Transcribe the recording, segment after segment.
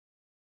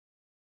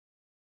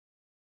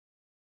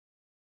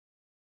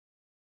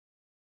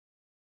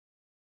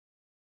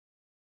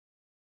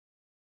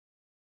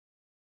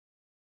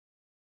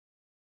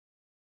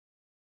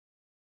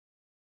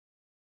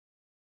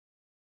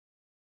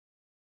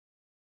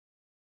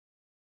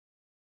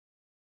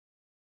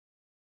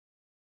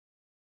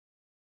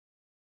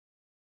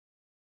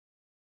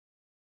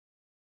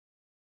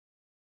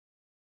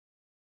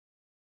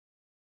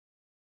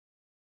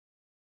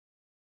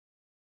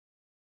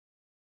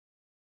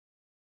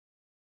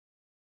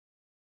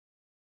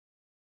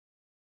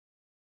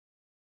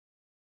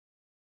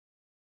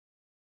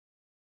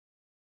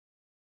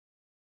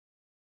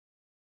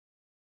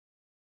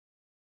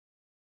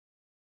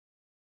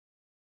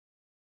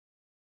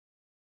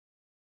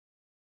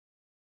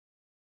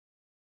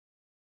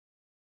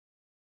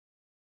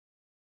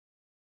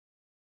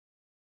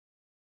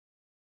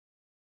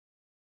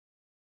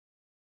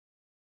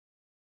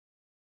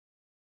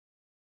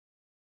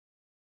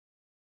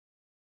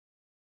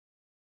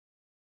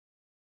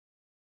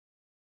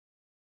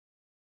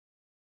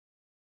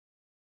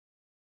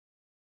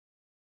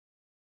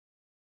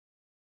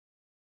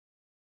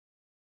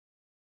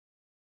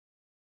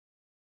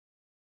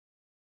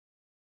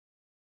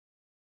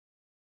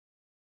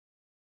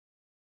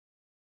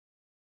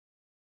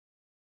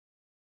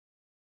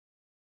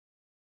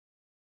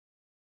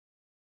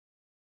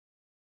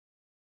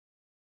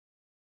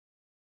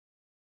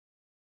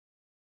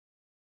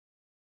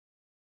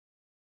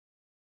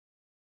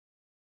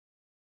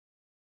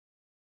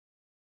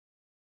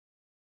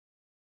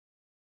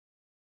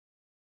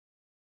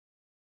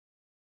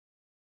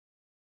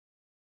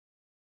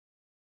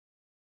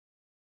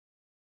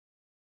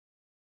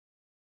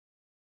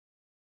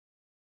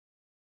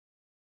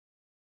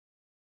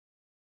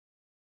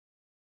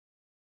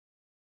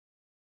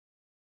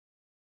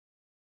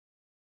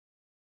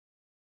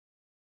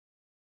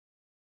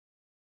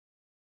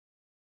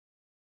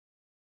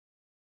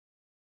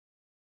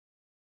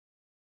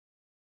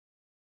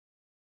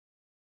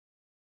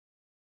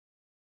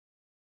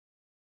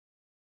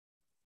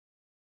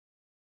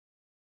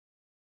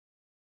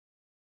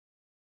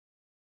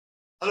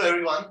Hello,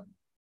 everyone.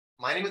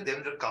 My name is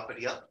Devendra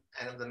Kapadia,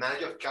 and I'm the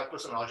manager of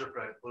Calculus and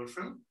Algebra at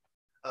Wolfram.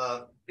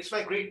 It's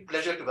my great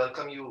pleasure to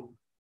welcome you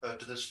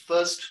to this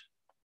first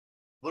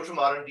Wolfram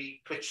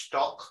R&D Twitch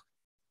talk.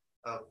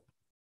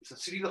 It's a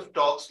series of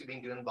talks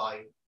being given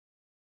by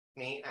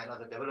me and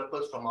other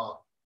developers from our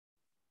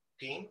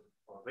team,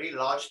 or very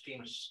large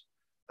teams.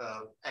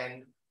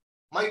 And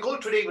my goal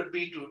today would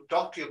be to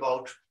talk to you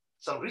about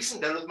some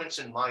recent developments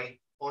in my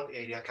own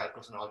area,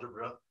 Calculus and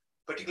Algebra,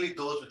 particularly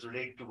those which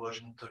relate to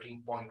version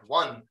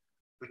 13.1,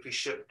 which we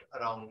shipped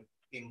around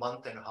a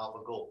month and a half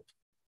ago.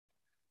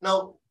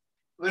 Now,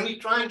 when we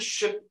try and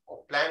ship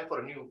or plan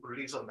for a new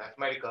release of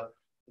Mathematica,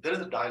 there is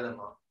a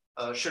dilemma.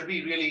 Should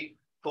we really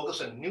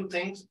focus on new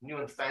things, new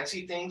and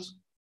fancy things,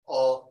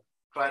 or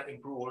try and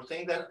improve old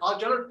things? And our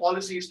general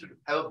policy is to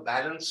have a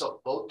balance of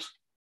both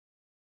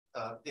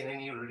in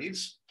any new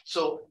release.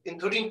 So in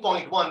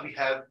 13.1, we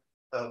have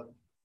a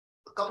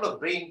couple of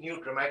very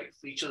new dramatic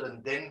features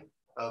and then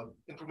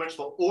improvements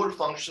for old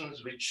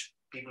functions, which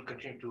people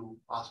continue to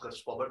ask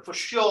us for. But for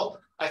sure,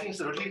 I think it's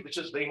a release which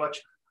is very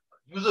much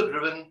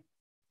user-driven,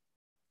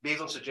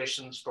 based on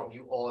suggestions from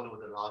you all over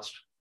the last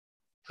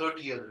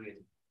 30 years,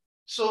 really.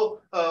 So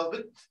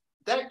with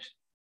that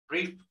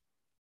brief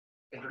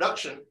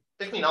introduction,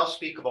 let me now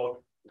speak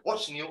about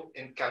what's new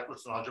in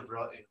Calculus and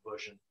Algebra in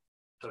version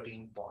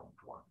 13.1.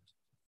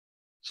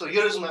 So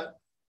here is my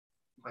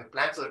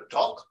plan for the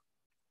talk.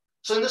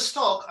 So in this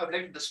talk, I would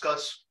like to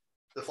discuss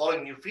the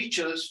following new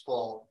features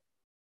for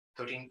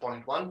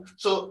 13.1.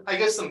 So I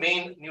guess the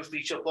main new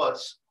feature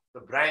was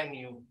the brand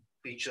new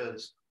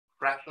features,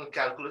 fractional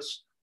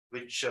calculus,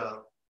 which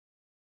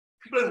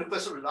people have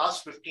requested for the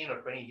last 15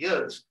 or 20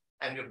 years,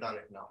 and we've done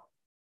it now.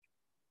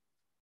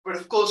 But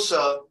of course,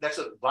 that's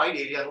a wide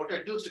area. And what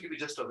I do is to give you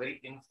just a very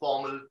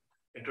informal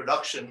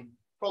introduction,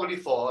 probably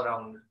for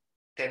around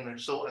 10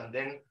 minutes or so, and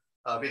then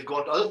we'll go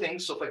on to other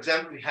things. So for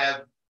example, we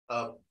have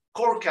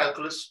core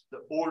calculus,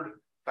 the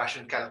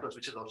old-fashioned calculus,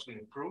 which has also been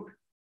improved.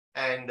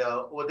 And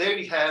over there,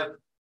 we have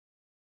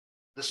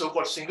the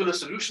so-called singular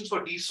solutions for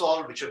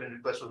DSolve, which have been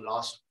requested for the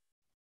last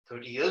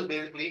 30 years,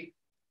 basically.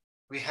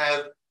 We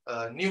have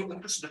new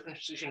implicit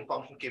differentiation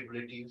function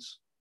capabilities,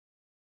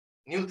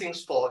 new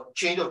things for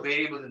change of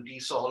variables in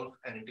DSolve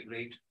and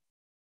integrate,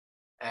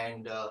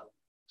 and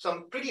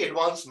some pretty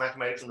advanced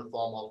mathematics in the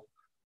form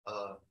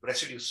of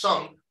residue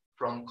sum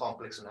from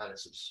complex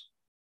analysis.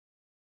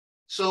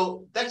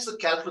 So that's the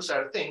calculus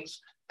side of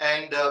things.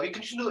 And we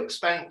continue to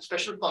expand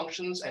special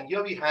functions. And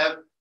here we have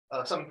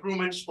some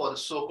improvements for the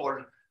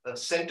so-called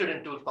centered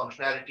into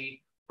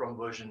functionality from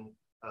version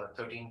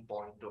 13.0.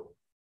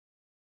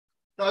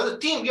 Now, as a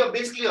team, we are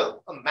basically a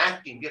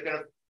math team. We are kind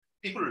of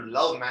people who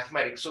love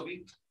mathematics. So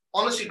we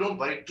honestly don't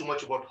worry too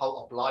much about how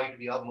applied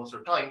we are most of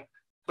the time.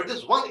 But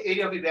there's one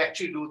area we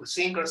actually do the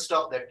same kind of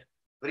stuff that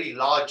very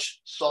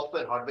large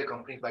software and hardware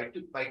companies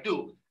might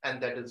do,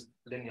 and that is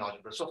linear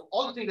algebra. So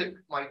all the things that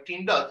my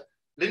team does,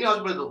 linear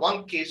algebra is the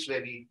one case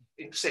where we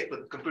intersect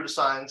with computer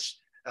science,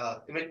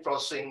 image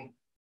processing,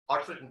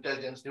 artificial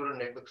intelligence, neural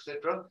networks,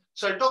 etc.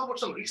 So I'll talk about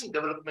some recent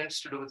developments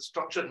to do with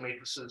structured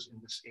matrices in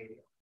this area.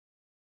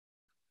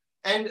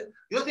 And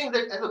the other thing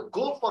that as a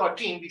goal for our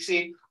team, we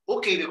say,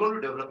 okay, we're going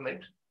to do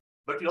development,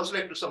 but we also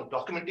like to do some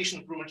documentation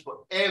improvements for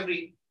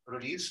every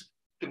release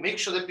to make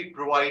sure that we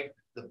provide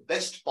the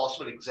best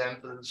possible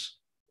examples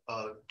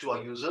to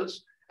our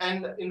users.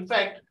 And in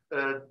fact,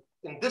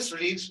 in this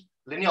release,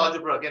 linear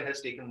algebra again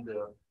has taken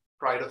the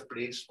pride of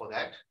place for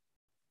that.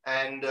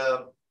 And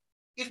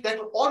if that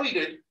were all we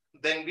did,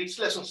 then we'd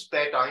still have some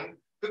spare time,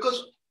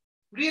 because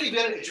really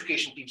we're an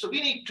education team. So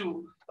we need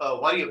to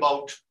worry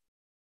about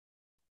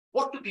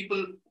what do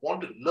people want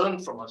to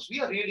learn from us.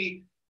 We are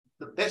really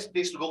the best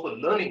place to go for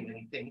learning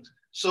many things.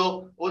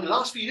 So over the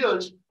last few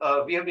years,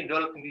 we have been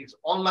developing these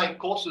online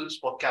courses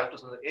for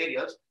calculus in the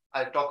areas.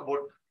 I'll talk about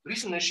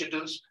recent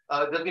initiatives.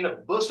 There's been a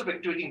burst of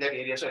activity in that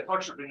area, so I thought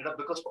I should bring it up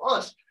because for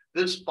us,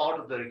 this is part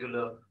of the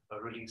regular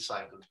release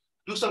cycle.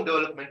 Do some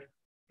development,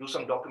 do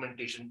some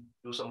documentation,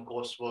 do some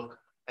coursework,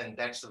 and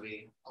that's the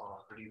way our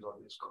release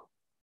always go.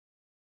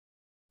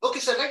 Okay,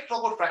 so I'd like to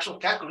talk about fractional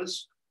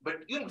calculus, but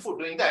even before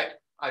doing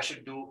that, I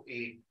should do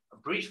a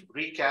brief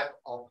recap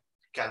of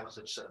calculus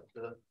itself,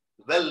 the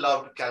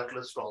well-loved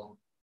calculus from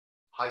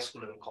high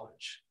school and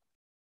college.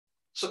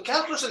 So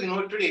calculus, as you know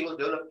it today, was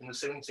developed in the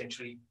 17th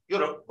century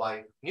Europe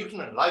by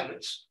Newton and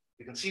Leibniz.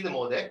 You can see them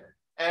over there.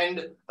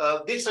 And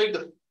they studied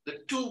the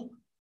two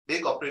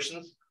big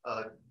operations,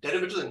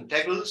 derivatives and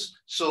integrals.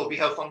 So we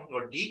have a function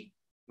called d,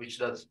 which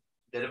does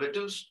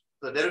derivatives.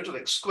 The derivative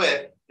of x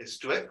squared is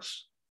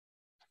 2x.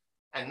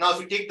 And now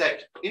if you take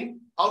that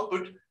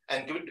output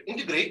and give it to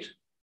integrate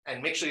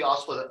and make sure you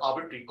ask for the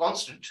arbitrary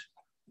constant,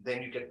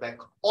 then you get back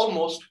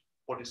almost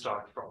what you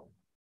started from.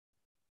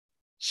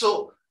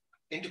 So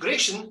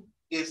integration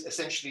is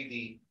essentially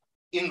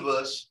the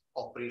inverse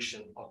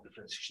operation of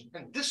differentiation.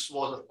 And this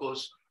was, of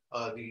course,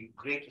 the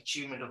great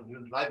achievement of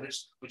Newton and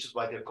Leibniz, which is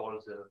why they're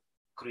called the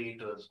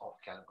creators of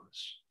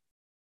calculus.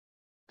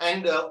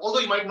 And although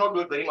you might not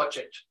do it very much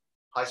at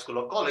high school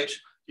or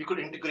college, you could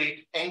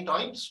integrate n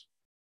times.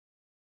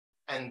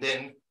 and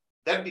then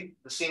that'd be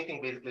the same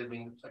thing basically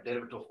being a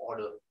derivative of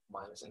order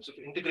minus n. So if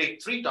you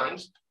integrate 3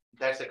 times,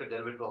 that's like a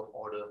derivative of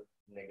order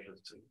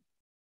 -3.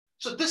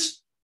 So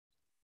this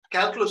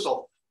calculus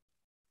of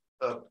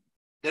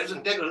derivatives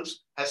and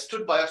integrals has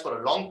stood by us for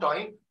a long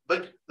time,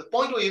 but the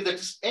point over here is that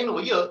this n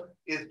over here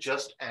is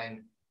just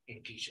an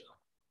integer.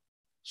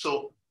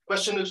 So the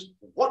question is,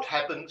 what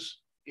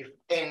happens if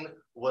n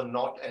were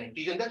not an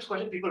integer? And that's a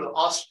question people have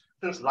asked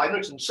since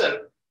Leibniz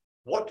himself.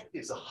 What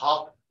is the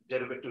half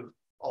derivative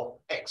of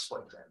x,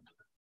 for example?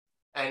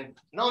 And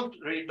now to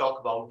really talk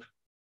about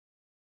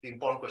the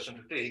important question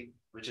today,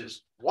 which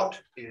is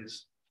what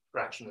is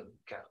fractional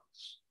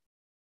calculus?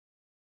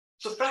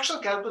 So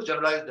fractional calculus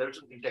generalizes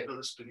derivatives and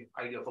integrals to the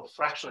idea of a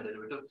fractional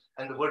derivative.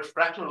 And the word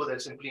fractional over there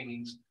simply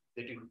means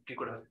that you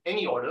could have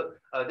any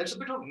order. There's a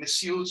bit of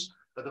misuse.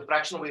 The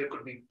fractional way it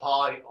could be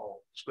pi or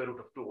square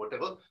root of 2,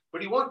 whatever.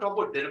 But you want to talk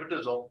about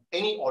derivatives of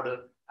any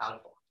order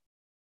alpha.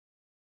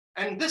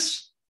 And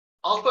this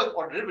alpha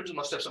or derivative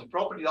must have some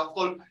property. After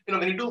all,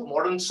 when you do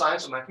modern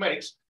science or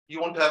mathematics, you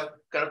want to have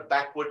kind of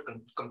backward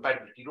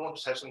compatibility. You don't want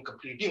to have something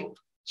completely new.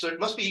 So it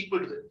must be equal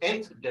to the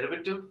nth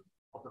derivative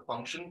of the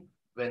function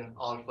when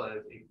alpha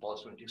is a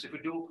positive integer. So if we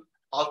do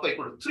alpha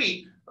equal to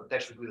 3,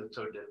 that should be the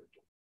third derivative.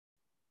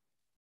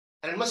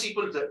 And it must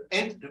equal to the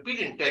nth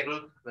repeated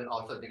integral when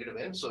alpha is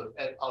 -n. So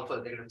if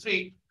alpha is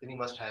 -3, then you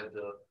must have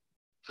the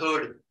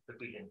third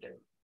repeated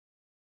integral.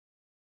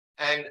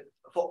 And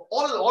for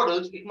all the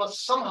orders, it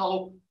must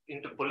somehow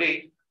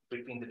interpolate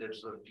between the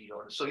derivatives of the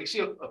orders. So you see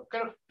a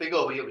kind of figure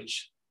over here,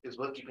 which is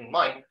worth keeping in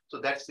mind. So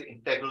that's the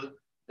integral,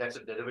 that's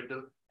a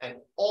derivative, and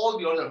all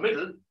the orders in the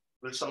middle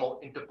will somehow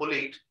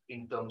interpolate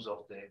in terms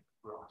of their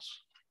graphs.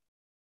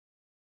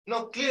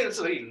 Now, clearly, it's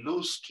a very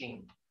loose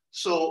scheme.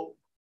 So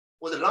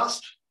over the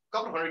last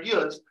couple of 100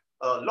 years,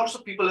 lots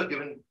of people have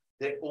given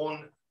their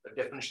own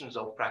definitions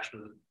of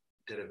fractional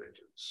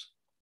derivatives.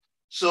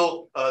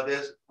 So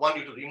there's one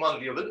due to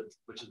Riemann-Liouville,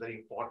 which is very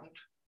important.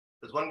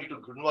 There's one due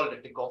to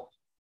Grunwald-Letnikov,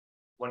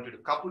 one due to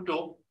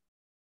Caputo.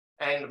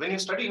 And when you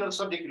study another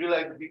subject, you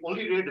realize that the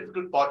only really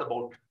difficult part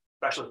about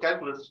fractional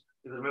calculus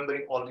is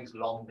remembering all these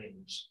long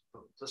names.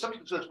 So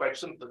something is quite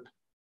simple.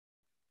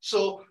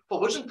 So for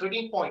version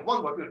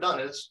 13.1, what we've done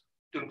is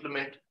to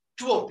implement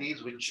 2 of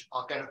these, which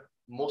are kind of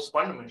most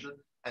fundamental,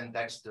 and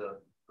that's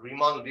the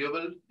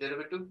Riemann-Liouville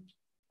derivative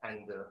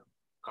and the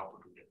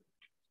Caputo derivative.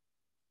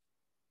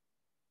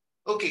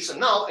 Okay, so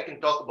now I can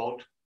talk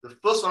about the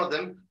first one of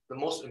them, the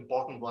most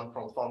important one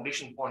from a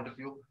foundation point of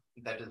view,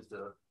 that is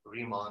the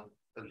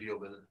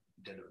Riemann-Liouville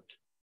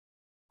derivative.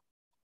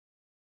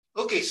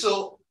 Okay,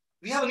 so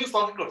we have a new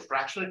function called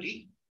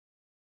fractionality.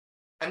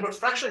 And what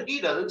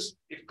fractionality does is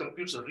it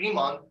computes a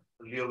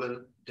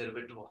Riemann-Liouville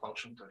derivative of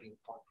function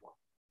 13.1.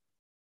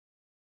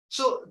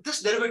 So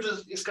this derivative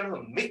is kind of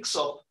a mix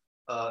of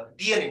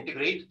d and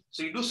integrate.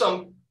 So you do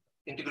some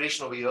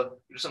integration over here,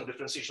 you do some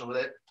differentiation over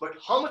there, but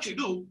how much you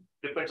do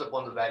depends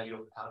upon the value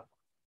of alpha.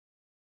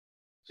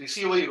 So you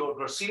see over here, you've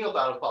got a ceiling of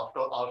alpha. After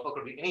alpha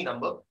could be any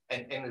number,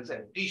 and n is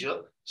an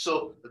integer.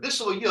 So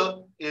this over here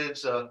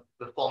is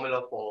the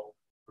formula for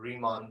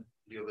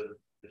Riemann-Liouville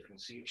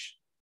differentiation.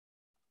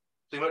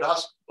 So you might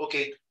ask,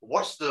 okay,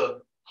 what's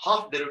the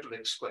half derivative of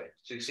x squared?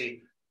 So you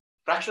say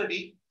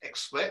fractionality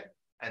x squared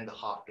and the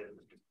half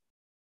derivative.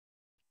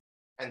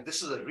 And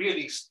this is a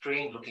really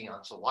strange looking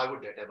answer. Why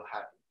would that ever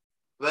happen?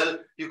 Well,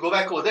 you go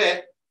back over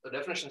there, the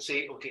definition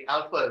say, okay,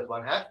 alpha is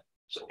 1/2,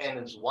 so n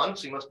is 1.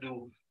 So you must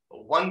do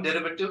one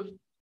derivative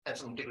and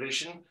some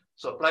integration.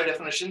 So apply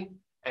definition,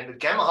 and the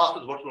gamma half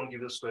is what's going to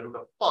give you the square root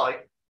of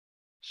pi.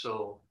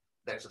 So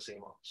that's the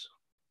same answer.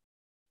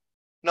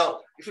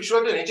 Now, if you show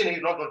it to an engineer,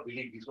 he's not going to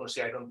believe you. He's going to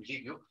say, I don't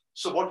believe you.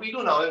 So what we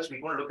do now is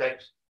we're going to look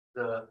at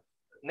the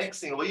next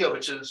thing over here,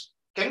 which is,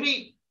 can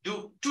we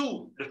do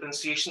 2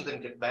 differentiations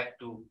and get back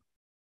to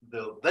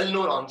the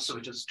well-known answer,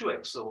 which is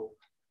 2x? So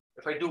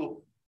if I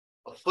do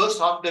a first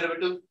half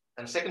derivative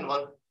and second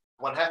one,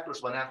 1/2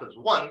 plus 1/2 is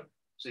 1.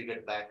 So you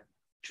get back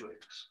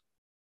 2x,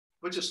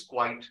 which is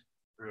quite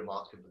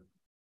remarkable.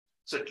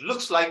 So it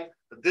looks like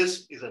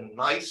this is a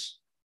nice,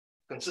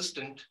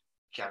 consistent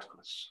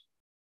calculus.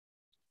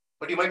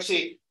 But you might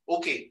say,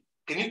 okay,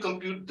 can you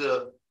compute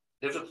the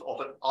derivative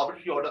of an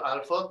arbitrary order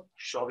alpha?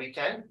 Sure, we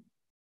can.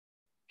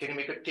 Can you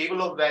make a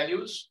table of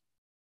values?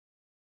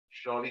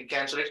 Sure, we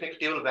can. So let's make a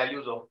table of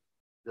values of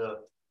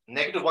the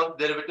 -1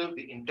 derivative,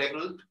 the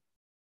integral,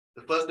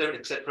 the first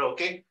derivative, etc.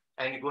 Okay,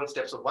 and you go in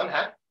steps of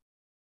 1/2.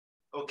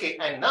 Okay,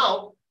 and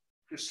now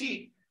if you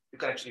see, you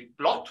can actually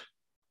plot,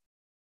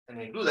 and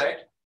when you do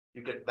that,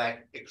 you get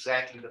back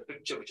exactly the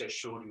picture which I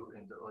showed you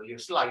in the earlier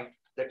slide,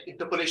 that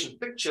interpolation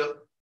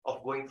picture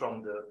of going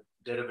from the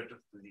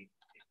derivative to the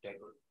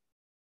integral.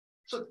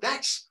 So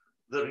that's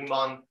the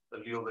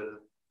Riemann-Liouville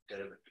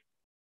derivative.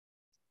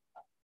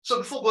 So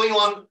before going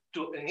on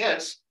to anything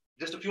else,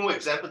 just a few more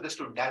examples just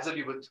to dazzle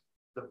you with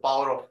the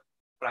power of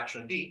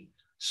fractional d.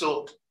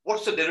 So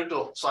what's the derivative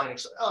of sine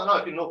x? Now,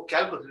 if you know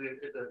calculus,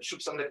 it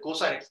should sound like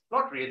cosine x.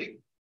 Not really.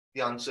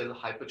 The answer is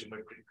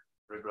hypergeometric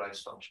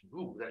regularized function.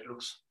 Ooh, that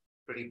looks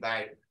pretty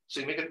bad. So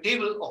you make a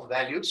table of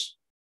values,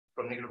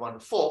 from -1 to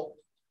 4.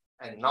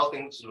 And now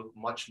things look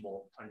much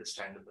more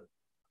understandable.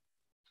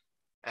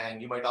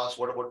 And you might ask,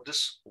 what about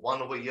this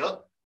 1 over here?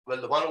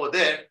 Well, the 1 over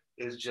there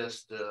is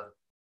just the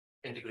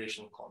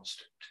integration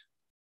constant.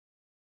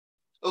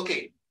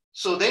 Okay,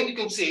 so then you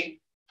can say,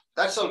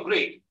 that's all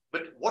great,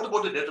 but what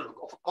about the derivative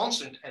of a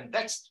constant? And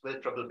that's where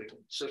trouble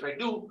begins. So if I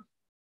do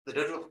the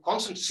derivative of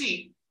constant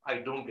c, I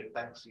don't get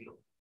back 0.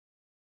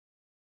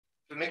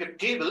 If you make a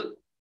table,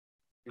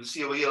 you'll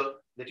see over here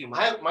that you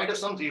might have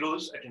some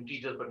zeros at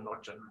integers, but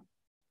not generally.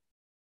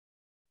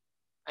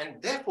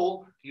 And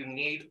therefore, you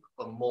need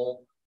a more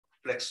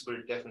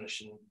flexible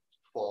definition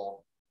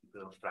for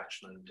the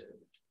fractional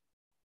derivative.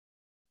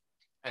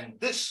 And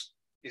this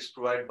is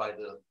provided by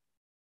the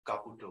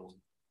Caputo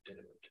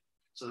derivative.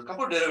 So the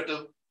Caputo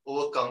derivative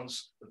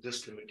overcomes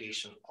this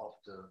limitation of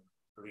the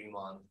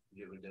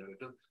Riemann-Liouville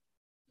derivative.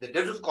 The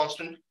derivative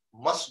constant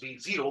must be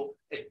 0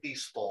 at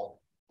least for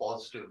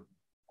positive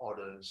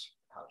orders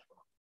alpha.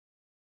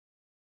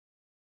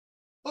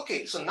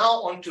 Okay, so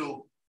now on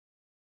to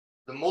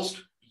the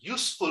most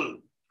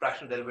useful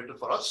fractional derivative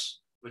for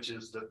us, which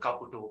is the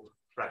Caputo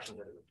fractional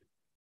derivative.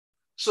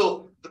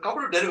 So the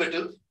Caputo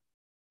derivative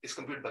is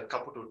computed by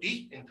Caputo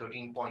D in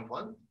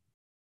 13.1,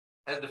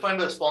 as defined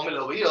by this formula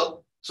over here.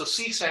 So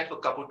C stands for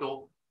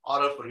Caputo,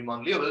 R for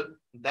Riemann-Liouville.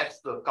 That's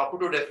the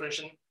Caputo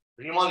definition,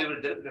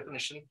 Riemann-Liouville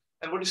definition.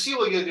 And what you see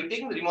over here, you're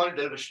taking the Riemann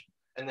derivation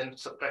and then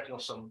subtracting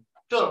off some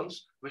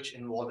terms which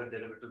involve the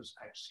derivatives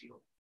at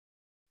 0.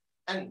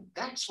 And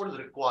that's what is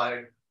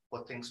required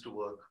for things to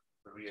work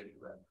really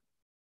well.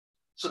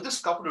 So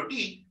this Caputo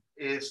D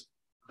is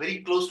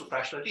very close to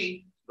fractional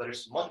D, but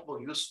it's much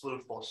more useful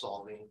for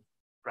solving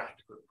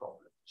practical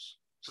problems.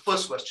 So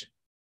first question,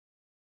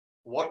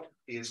 what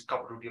is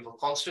Caputo D of a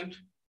constant?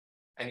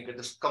 And you get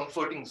this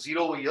comforting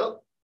 0 over here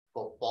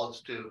for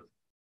positive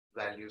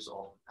values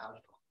of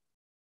alpha.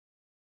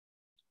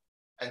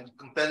 And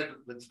compare it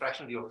with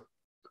fractional D of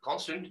the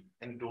constant,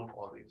 and you don't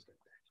always get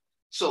that.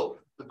 So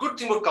the good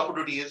thing about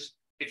Caputo D is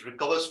it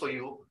recovers for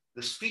you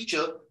this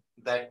feature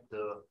that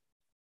the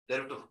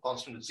derivative of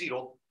constant is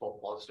 0 for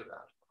positive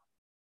alpha.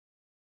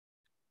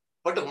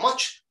 But a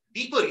much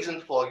deeper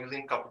reason for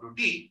using Caputo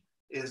D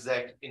is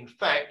that, in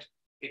fact,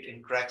 it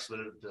interacts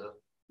with the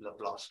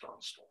Laplace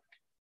transform.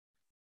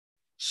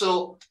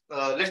 So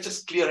let's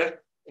just clear it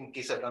in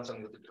case I've done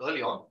something with it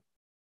early on.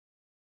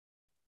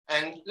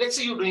 And let's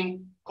say you're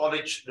doing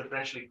college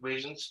differential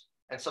equations,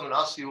 and someone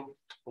asks you,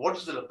 what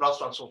is the Laplace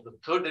transform of the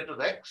third derivative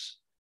of x?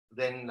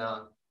 Then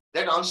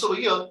that answer over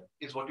here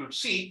is what you'd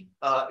see.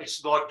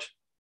 It's got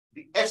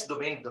the S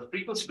domain, the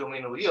frequency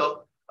domain over here,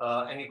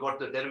 and you got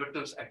the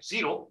derivatives at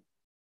 0,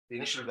 the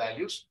initial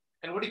values.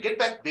 And what you get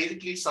back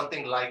basically is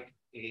something like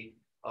a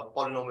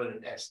polynomial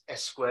in S,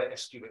 S square,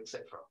 S cube,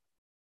 etc.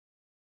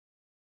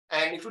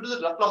 And if you do the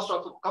Laplace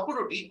transform of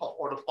Caputo D of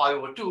order 5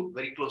 over 2,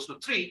 very close to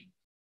 3,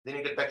 then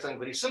you get back something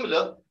very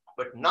similar,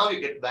 but now you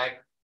get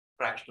back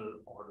fractional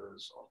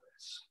orders of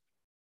S.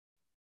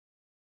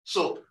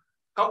 So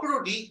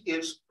Caputo D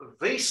is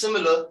very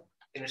similar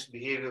in its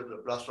behavior to the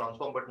Laplace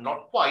transform, but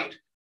not quite,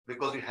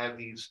 because you have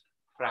these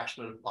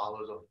fractional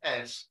powers of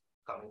S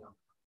coming up.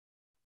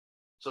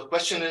 So the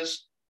question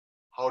is,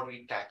 how do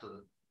we tackle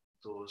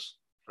those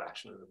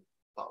fractional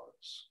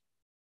powers?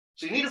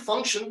 So you need a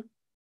function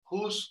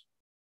whose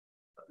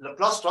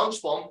Laplace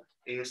transform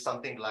is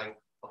something like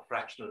a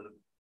fractional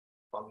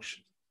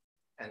function.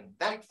 And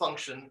that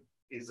function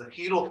is the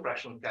hero of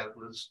fractional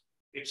calculus.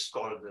 It's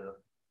called the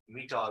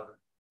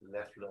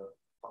Mittag-Leffler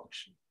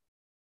function.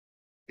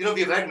 You know,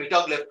 we've had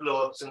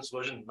Mittag-Leffler since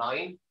version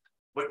 9,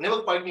 but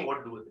never quite knew what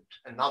to do with it.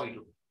 And now we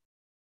do.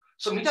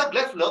 So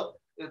Mittag-Leffler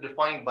is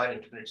defined by an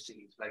infinite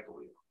series, like over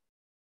here.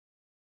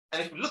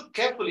 And if you look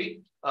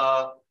carefully,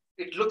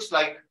 it looks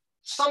like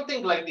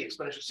something like the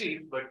exponential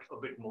series, but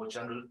a bit more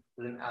general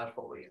with an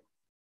alpha over here.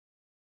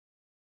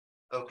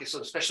 Okay,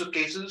 so special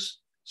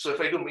cases. So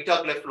if I do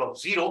Mittag-Leffler of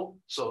 0,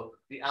 so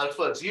the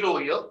alpha is 0 over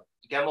here,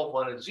 gamma of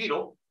 1 is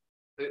 0,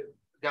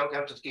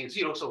 gamma to k is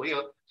 0, so over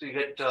here, so you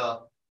get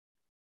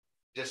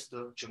just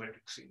the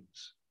geometric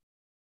series.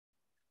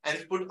 And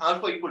if you put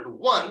alpha equal to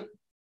 1,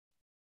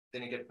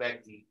 then you get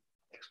back the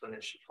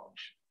exponential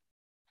function.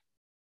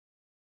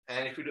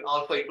 And if you do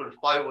alpha equal to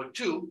 5 over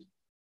 2,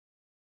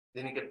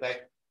 then you get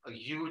back a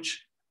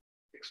huge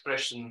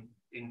expression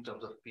in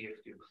terms of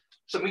PFQ.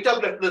 So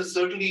Mittag-Leffler is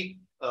certainly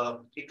a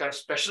kind of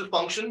special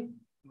function,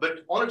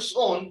 but on its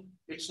own,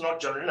 it's not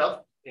general enough.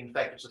 In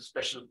fact, it's a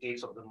special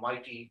case of the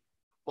mighty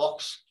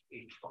Fox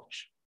H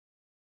function.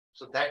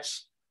 So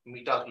that's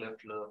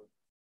Mittag-Leffler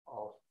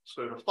of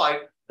square root of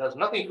 5. Does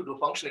nothing to do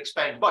function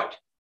expand, but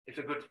if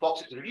you go to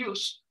Fox H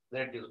reduce,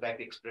 then it gives back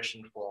the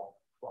expression for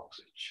Fox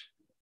H.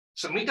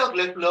 So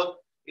Mittag-Leffler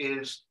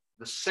is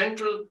the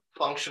central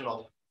function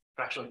of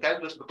fractional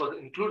calculus because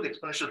it includes the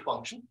exponential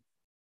function,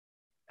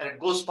 and it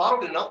goes far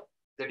out enough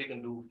that you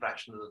can do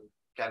fractional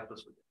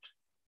calculus with it.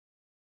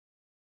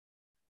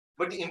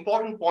 But the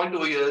important point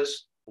over here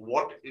is,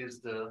 what is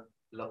the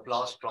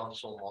Laplace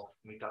transform of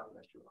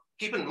Mittag-Leffler?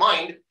 Keep in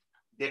mind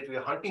that we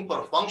are hunting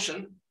for a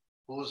function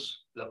whose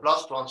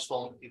Laplace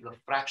transform is a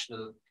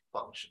fractional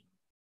function.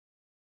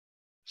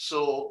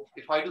 So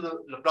if I do the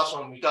Laplace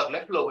transform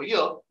Meter-Leffler over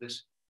here,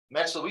 this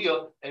mess over here,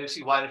 and you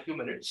see why in a few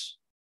minutes,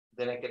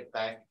 then I get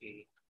back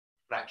a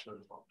fractional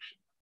function.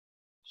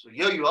 So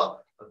here you are.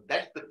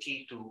 That's the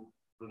key to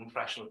doing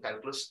fractional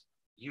calculus.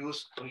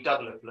 Use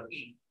Meter-Leffler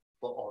E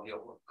for all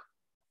your work.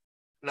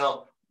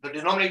 Now, the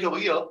denominator over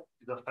here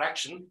is a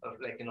fraction of,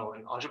 like, an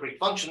algebraic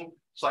function.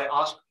 So I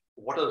ask,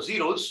 what are the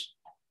zeros?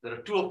 There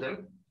are two of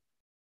them.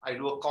 I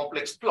do a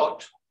complex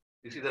plot.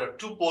 You see there are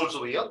two poles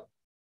over here.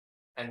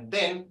 And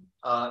then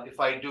if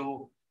I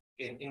do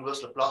an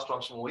inverse Laplace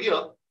transform over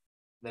here,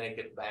 then I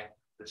get back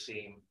the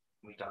same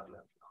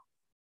Meter-Leffler.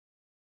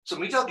 So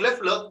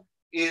Meter-Leffler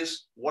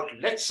is what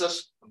lets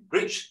us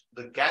bridge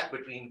the gap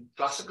between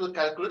classical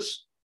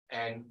calculus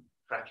and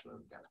fractional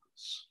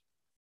calculus.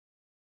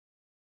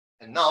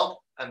 And now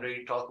I'm ready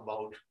to talk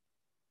about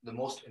the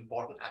most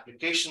important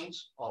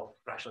applications of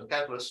fractional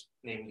calculus,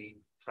 namely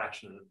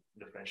fractional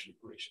differential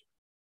equation.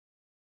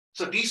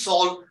 So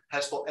DSolve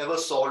has forever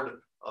solved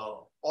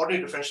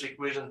ordinary differential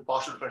equations,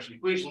 partial differential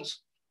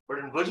equations, but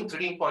in version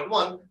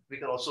 13.1, we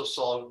can also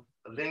solve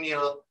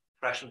linear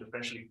fractional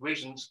differential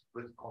equations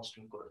with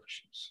constant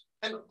coefficients.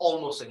 And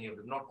almost any of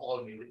them, not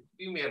all, maybe.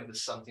 You may have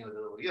missed something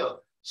over here.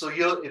 So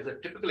here is a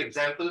typical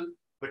example,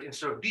 but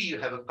instead of D, you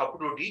have a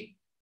capital D,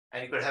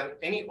 and you could have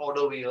any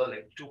order over here,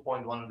 like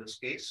 2.1 in this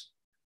case.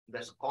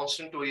 That's a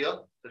constant over here.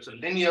 That's a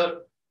linear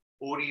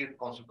ODE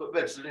constant, well,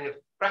 it's a linear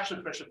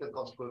fractional differential with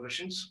constant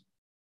coefficients.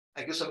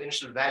 I give some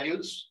initial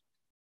values.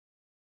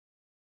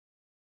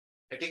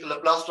 I take a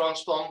Laplace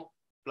transform,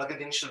 plug in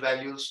the initial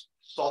values,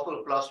 solve the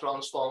Laplace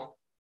transform,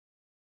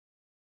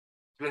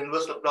 do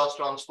inverse Laplace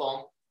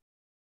transform,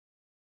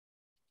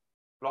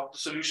 plot the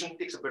solution,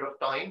 takes a bit of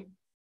time.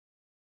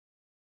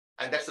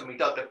 And that's the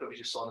Meter-Leffler which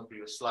you saw on the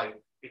previous slide.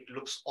 It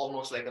looks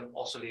almost like an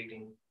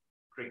oscillating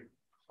trig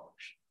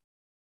function.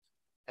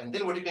 And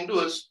then what you can do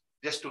is,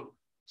 just to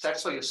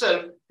satisfy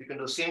yourself, you can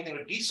do the same thing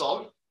with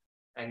DSolve,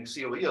 and you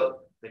see over here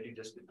that you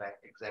just get back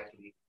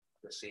exactly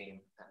the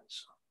same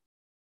answer.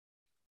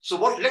 So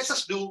what lets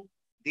us do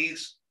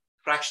these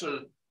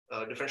fractional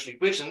differential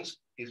equations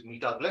is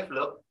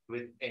Meter-Leffler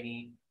with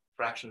any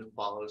fractional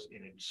powers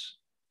in its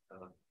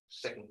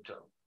second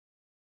term.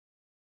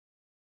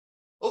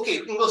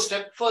 Okay, we can go a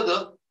step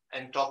further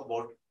and talk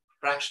about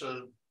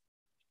fractional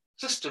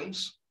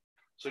systems.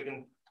 So you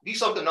can,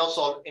 DSolve can now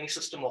solve any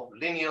system of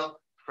linear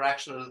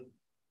fractional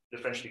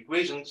differential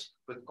equations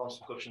with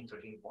constant coefficient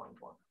 13.1.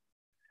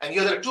 And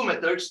here there are two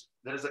methods.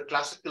 There is a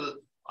classical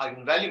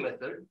eigenvalue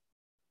method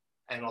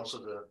and also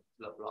the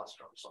Laplace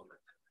transform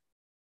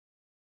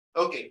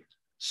method. Okay,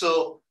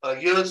 so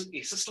here's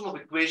a system of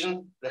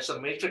equations. That's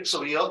a matrix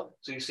over here.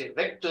 So you say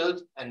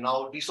vectors, and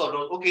now DSolve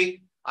knows,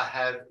 okay, I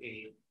have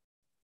a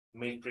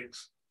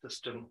matrix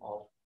system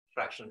of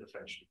fractional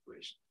differential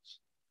equations.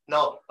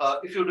 Now,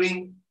 if you're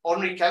doing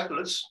ordinary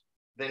calculus,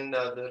 then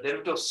the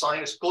derivative of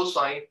sine is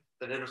cosine,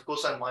 the derivative of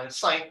cosine minus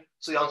sine.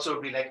 So the answer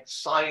would be like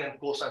sine and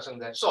cosine,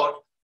 something of that sort.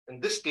 In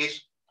this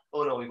case,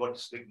 oh no, we got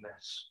this big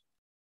mess.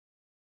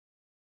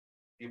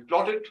 You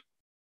plot it,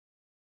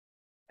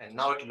 and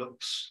now it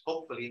looks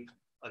hopefully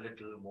a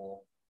little more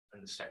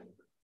understandable.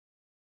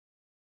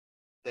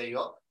 There you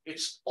are.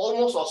 It's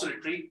almost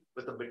oscillatory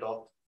with a bit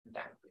of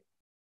damping.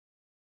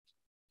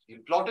 You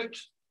plot it.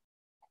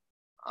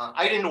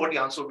 I didn't know what the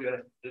answer would be when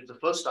I did it the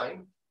first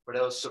time, but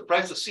I was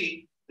surprised to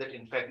see that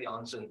in fact the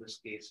answer in this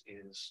case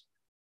is,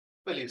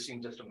 well, you've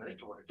seen just a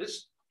minute what it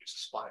is. It's a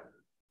spiral.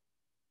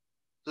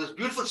 So this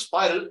beautiful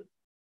spiral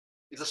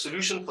is a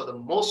solution for the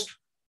most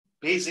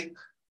basic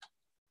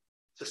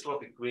system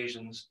of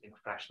equations in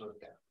fractional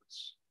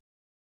calculus.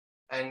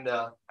 And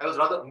I was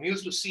rather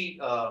amused to see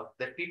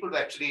that people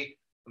have actually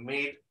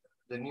made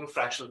the new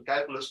fractional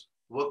calculus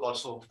work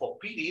also for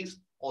PDs,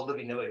 although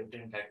we never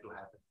intended that to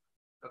happen.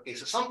 Okay,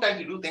 so sometimes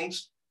you do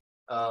things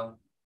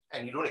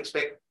and you don't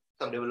expect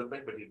some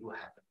development, but they do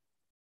happen.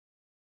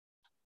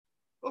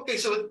 Okay,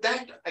 so with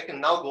that, I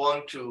can now go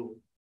on to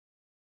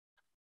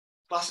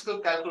classical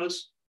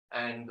calculus,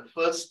 and the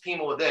first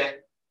theme over there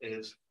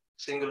is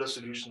singular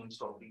solutions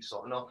from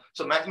DSolve. Now,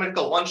 so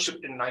Mathematica 1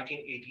 shipped in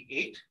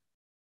 1988,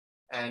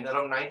 and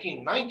around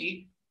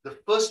 1990, the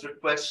first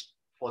request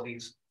for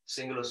these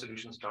singular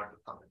solutions started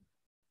to come in.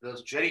 There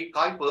was Jerry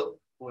Kuiper,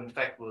 who in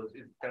fact was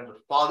kind of the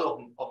father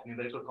of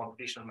numerical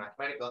computation in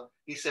Mathematica.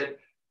 He said,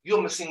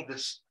 you're missing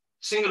this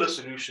singular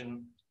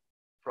solution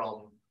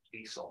from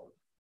DSolve.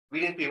 We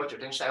didn't pay much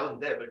attention, I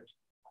wasn't there, but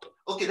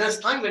okay, then as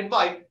time went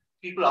by,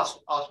 people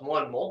asked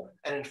more and more.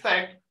 And in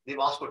fact, they've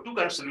asked for two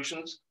kinds of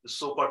solutions, the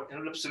so-called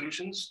envelope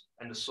solutions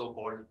and the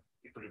so-called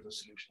equilibrium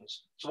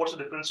solutions. So what's the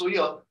difference over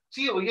here?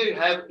 See, over here you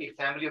have a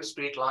family of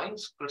straight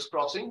lines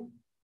crisscrossing,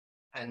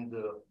 and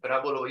the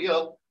parabola over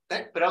here,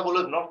 that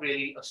parabola is not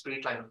really a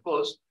straight line, of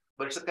course,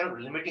 but it's a kind of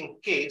limiting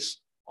case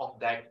of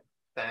that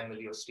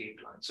family of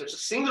straight lines. So it's a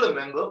singular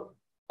member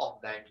of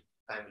that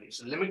family.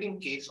 It's a limiting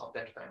case of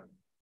that family.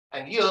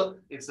 And here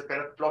is the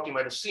kind of plot you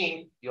might have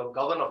seen, your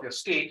governor of your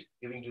state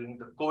during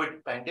the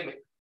COVID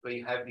pandemic, where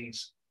you have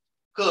these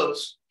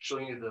curves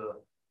showing you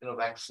the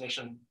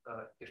vaccination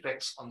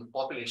effects on the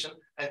population,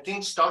 and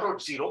things start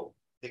out 0,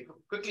 they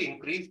quickly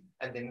increase,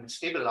 and then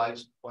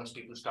stabilize once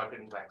people start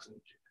getting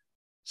vaccinated.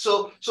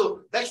 So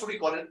that's what we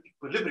call an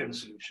equilibrium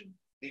solution,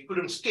 the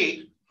equilibrium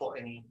state for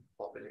any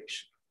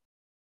population.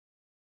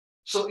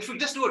 So if we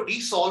just do a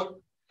D-solve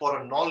for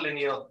a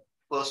nonlinear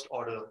first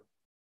order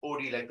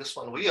ODE like this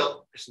one over here,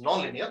 it's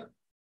nonlinear,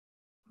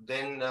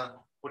 then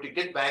what you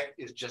get back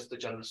is just the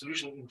general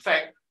solution. In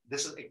fact,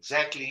 this is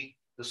exactly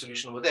the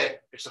solution over there.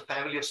 It's a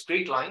family of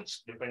straight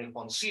lines depending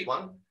upon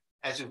C1.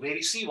 As you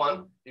vary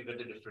C1, you get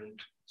the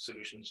different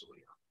solutions over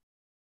here.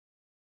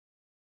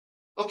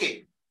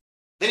 Okay,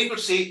 then you could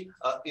say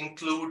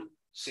include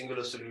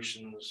singular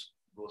solutions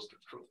goes to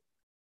true.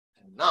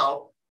 And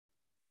now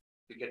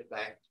we get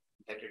back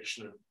that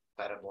additional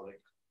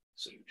parabolic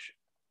solution.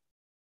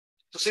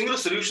 So singular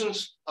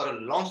solutions are a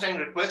long-time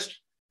request,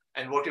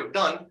 and what you've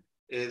done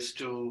is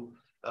to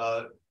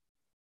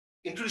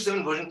introduce them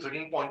in version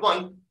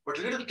 13.1, but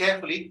a little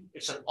carefully,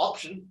 it's an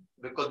option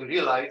because we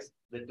realize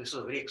that this is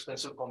a very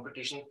expensive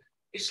computation.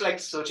 It's like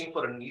searching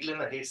for a needle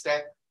in a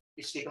haystack.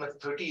 It's taken us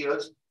 30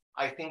 years.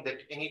 I think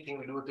that anything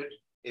we do with it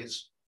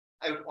is,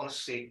 I would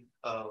honestly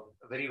say,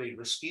 very, very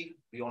risky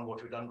beyond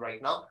what we've done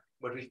right now,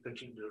 but we'll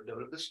continue to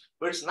develop this.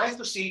 But it's nice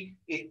to see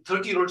a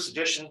 30-year-old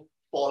suggestion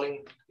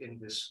falling in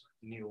this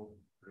new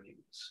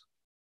release.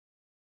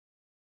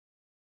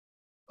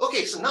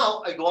 Okay, so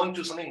now I go on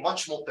to something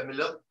much more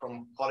familiar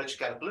from college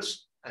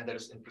calculus, and that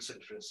is implicit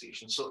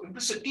differentiation. So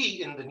implicit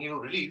T in the new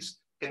release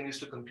can be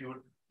used to compute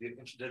the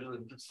integral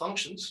implicit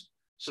functions.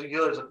 So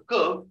here is a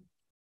curve,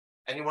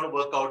 and you want to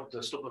work out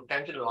the slope of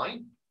tangent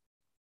line.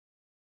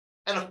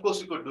 And of course,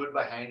 you could do it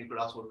by hand. You could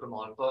ask Wolfram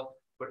alpha,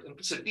 but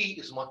implicit T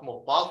is much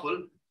more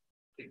powerful.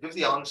 It gives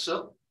the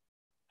answer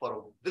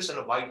for this and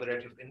a wide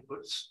variety of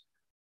inputs.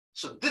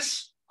 So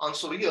this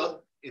answer over here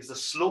is the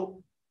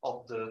slope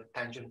of the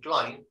tangent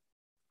line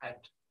at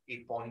a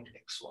point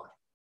xy.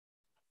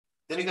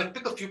 Then you can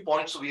pick a few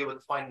points over here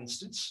with fine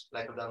instance,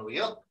 like I've done over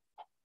here,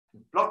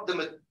 plot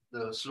them at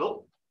the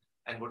slope,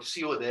 and what you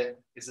see over there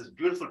is this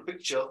beautiful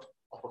picture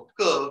of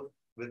a curve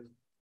with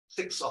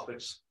 6 of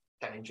its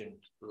tangent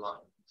lines.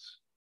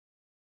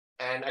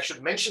 And I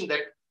should mention that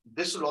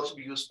this will also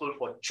be useful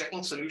for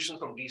checking solutions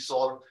from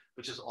D-solve,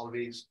 which is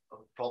always a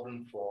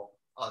problem for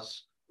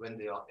us when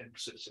they are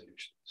implicit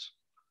solutions.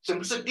 So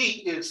implicit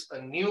D is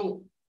a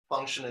new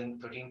function in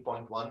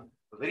 13.1,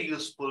 very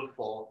useful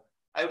for,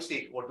 I would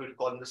say, what we'd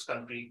call in this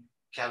country,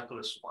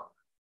 Calculus 1.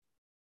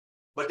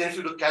 But then if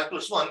you do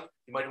Calculus 1,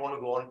 you might want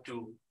to go on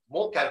to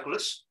more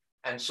calculus.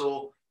 And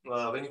so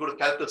when you go to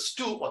Calculus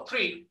 2 or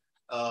 3,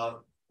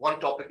 one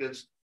topic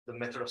is the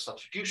method of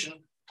substitution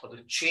or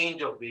the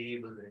change of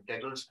variables and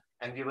integrals.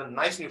 And we have a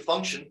nice new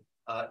function,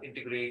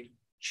 integrate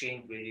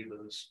change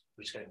variables,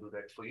 which can do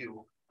that for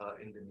you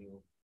in the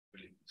new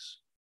release.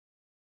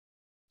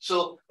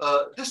 So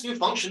this new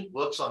function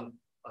works on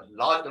a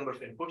large number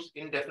of inputs,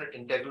 indefinite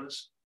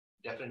integrals,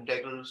 definite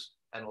integrals,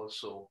 and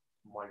also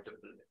multiple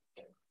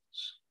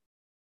integrals.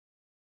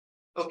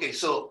 Okay,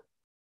 so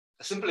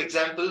a simple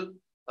example,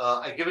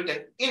 I give it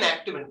an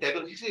inactive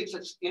integral. You see,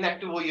 it's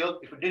inactive over here.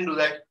 If we didn't do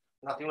that,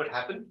 nothing would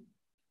happen.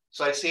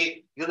 So I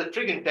say, here's the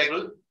trig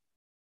integral.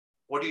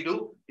 What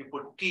do? You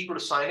put t equal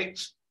to sine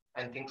x,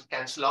 and things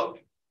cancel out,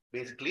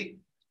 basically.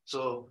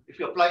 So if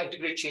you apply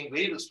integrate change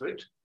variables to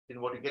it,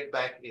 then what you get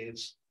back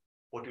is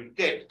what you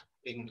get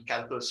in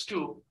calculus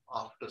 2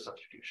 after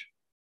substitution.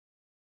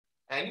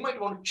 And you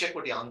might want to check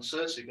what the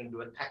answer is. So you can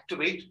do an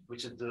activate,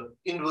 which is the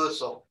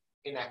inverse of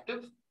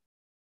inactive.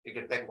 You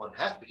get back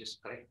 1/2, which is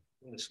correct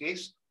in this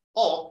case.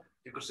 Or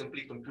you could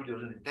simply compute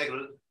your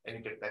integral and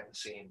you get back the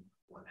same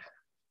 1/2.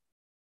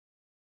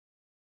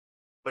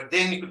 But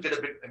then you could get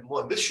a bit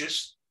more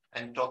ambitious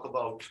and talk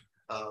about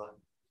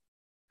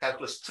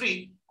calculus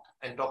 3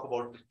 and talk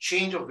about the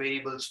change of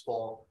variables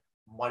for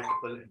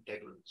multiple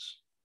integrals.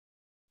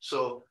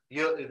 So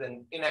here is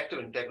an inactive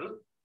integral,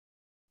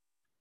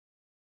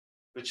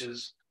 which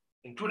is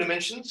in 2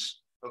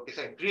 dimensions. Okay,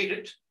 so I create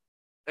it.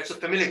 That's a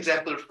familiar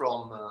example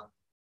from,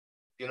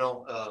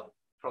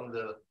 from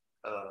the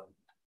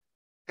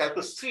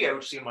calculus 3, I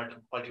would say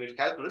multivariate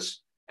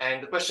calculus.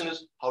 And the question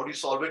is, how do you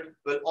solve it?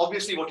 Well,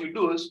 obviously what you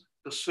do is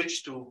to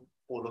switch to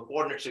polar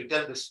coordinates. So you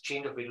tell this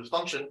change of variables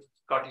function,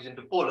 Cartesian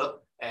to polar,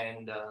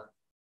 and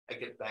I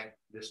get back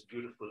this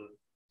beautiful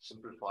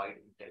simplified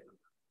integral.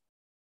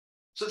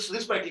 So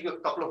this might take a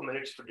couple of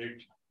minutes to do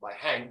it by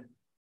hand,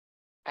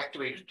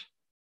 activate it,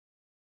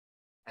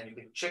 and you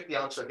can check the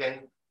answer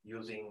again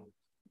using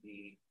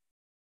the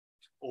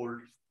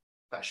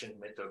old-fashioned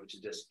method, which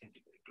is just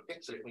integrate. Okay,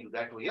 so let me do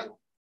that over here,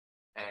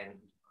 and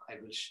I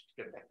will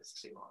get back the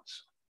same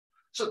answer.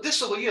 So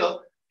this over here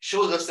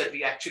shows us that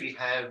we actually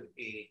have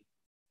a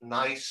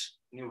nice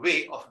new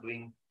way of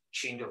doing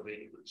change of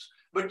variables.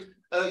 But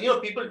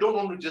people don't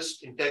want to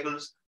just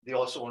integrals; they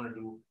also want to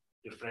do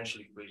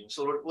differential equations.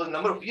 So over a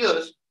number of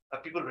years,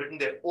 people have written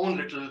their own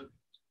little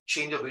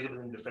change of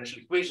variables in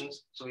differential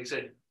equations. So we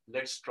said,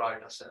 let's try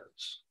it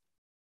ourselves.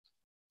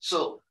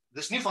 So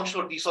this new function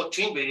of D-solve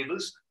change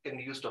variables can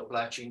be used to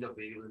apply change of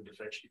variables in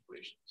differential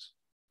equations.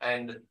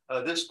 And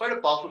there's quite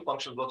a powerful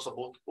function that works for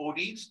both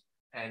ODs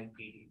and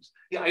PDs.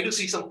 Yeah, I do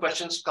see some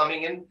questions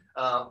coming in.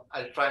 I'll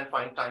try and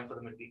find time for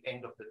them at the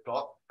end of the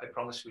talk. I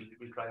promise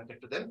we'll try and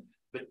get to them.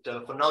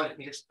 But for now, let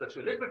me just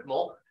pursue a little bit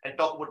more and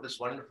talk about this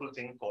wonderful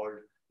thing called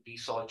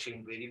D-Sol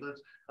chain variables.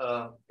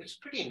 It's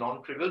pretty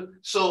non-trivial.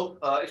 So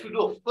if you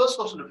do a first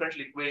order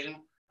differential equation,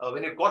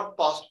 when you've got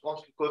past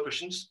constant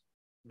coefficients,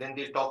 then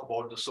they'll talk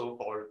about the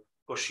so-called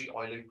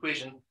Cauchy-Euler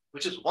equation,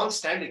 which is one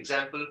standard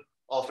example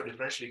of a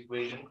differential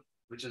equation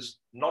which is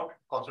not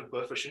constant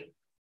coefficient,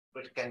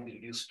 but can be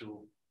reduced to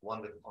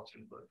one with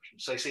constant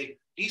coefficient. So I say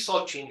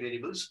D-Sol chain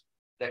variables,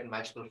 that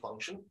magical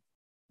function,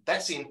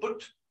 that's the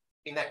input,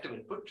 inactive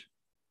input.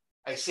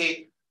 I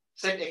say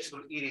set x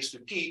equal e raised to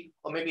t,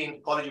 or maybe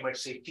in college you might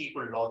say t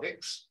equal log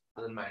x,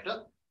 doesn't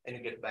matter, and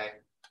you get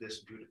back this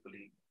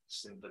beautifully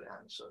simple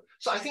answer.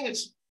 So I think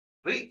it's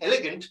very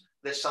elegant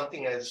that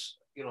something as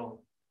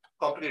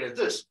complicated as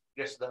this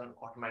gets done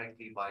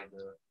automatically by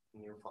the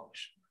new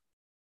function.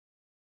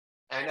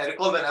 And I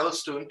recall when I was a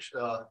student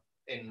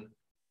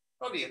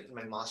probably in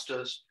my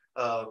master's,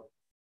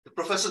 the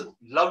professor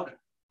loved,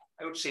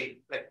 I would say,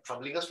 like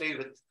troubling us maybe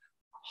with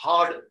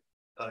hard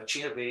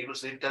chain of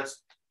variables. They tell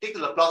us, take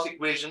the Laplace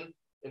equation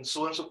in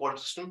so-and-so point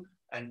system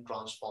and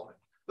transform it.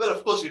 Well,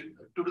 of course,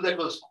 to do that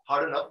was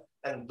hard enough.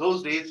 And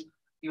those days,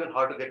 even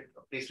hard to get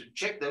a place to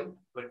check them.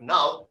 But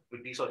now,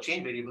 with these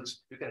chain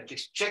variables, you can at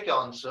least check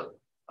your answer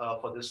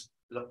for this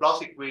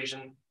Laplace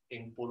equation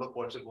in polar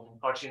points. So go from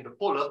Cartesian to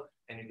polar,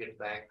 and you get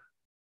back,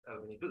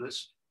 when you do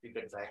this, you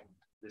get back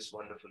this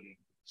wonderfully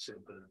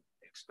simple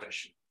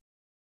expression.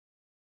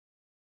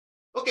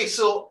 Okay,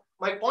 so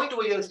my point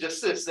over here is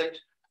just this, that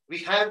we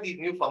have these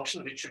new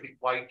functions which should be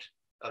quite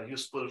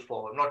useful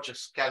for not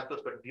just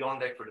calculus, but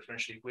beyond that for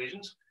differential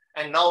equations.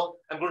 And now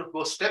I'm going to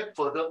go a step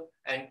further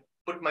and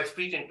put my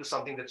feet into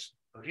something that's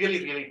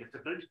really, really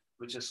difficult,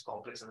 which is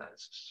complex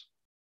analysis.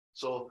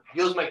 So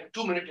here's my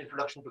 2-minute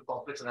introduction to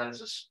complex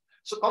analysis.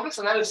 So complex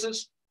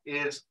analysis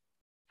is,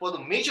 for the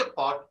major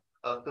part,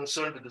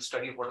 concerned with the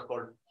study of what are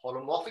called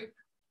holomorphic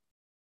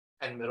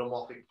and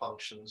meromorphic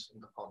functions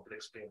in the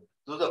complex plane.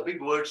 Those are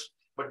big words,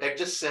 but that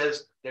just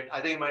says that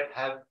either you might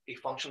have a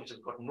function which has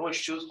got no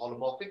issues,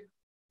 holomorphic,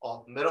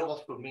 or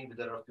meromorphic would mean that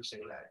there are a few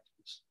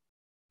singularities.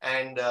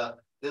 And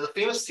there's a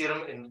famous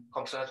theorem in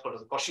complex analysis called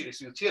the Cauchy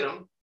residue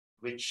theorem,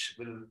 which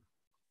will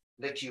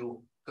let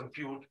you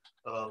compute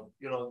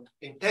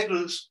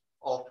integrals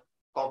of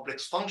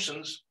complex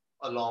functions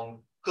along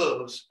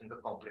curves in the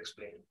complex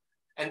plane.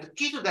 And the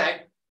key to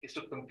that is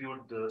to compute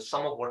the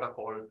sum of what are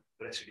called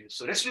residues.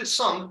 So residue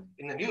sum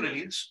in the new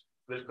release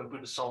will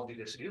compute the sum of the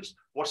residues.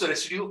 What's the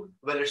residue?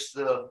 Well, it's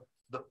the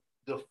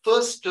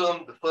first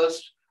term, the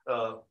first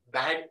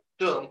bad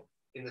term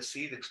in the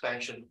series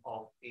expansion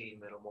of a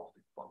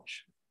meromorphic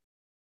function.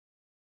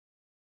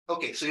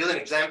 Okay, so here's an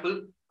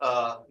example.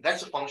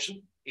 That's a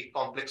function, a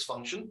complex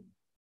function.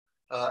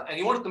 And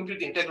you want to compute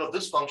the integral of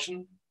this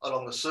function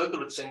along the circle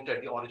with center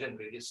at the origin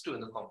radius 2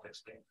 in the complex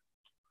plane.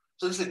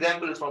 So this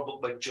example is from a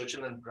book by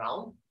Churchill and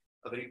Brown,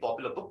 a very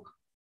popular book.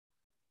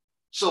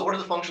 So what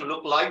does the function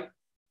look like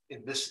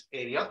in this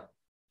area?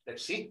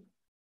 Let's see.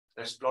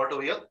 Let's plot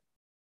over here.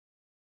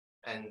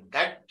 And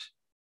that,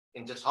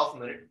 in just half a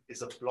minute,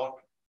 is a plot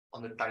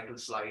on the title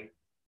slide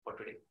for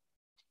today.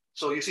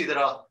 So you see there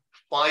are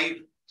 5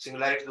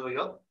 singularities over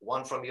here,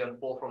 1 from here and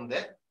 4 from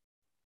there.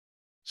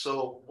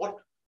 So what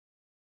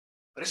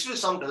residual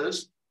sum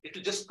does, it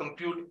will just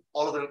compute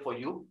all of them for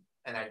you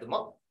and add them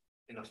up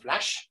in a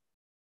flash.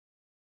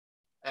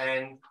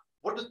 And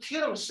what the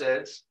theorem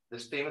says,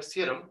 this famous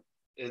theorem,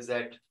 is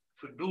that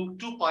if you do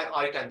 2 pi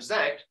I times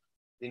that,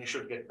 then you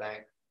should get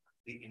back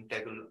the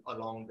integral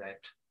along that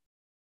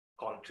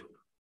contour.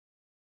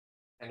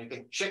 And you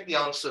can check the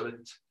answer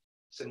with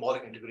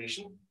symbolic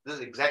integration. This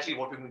is exactly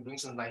what we've been doing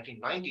since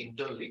 1990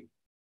 internally.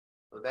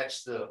 So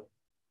that's the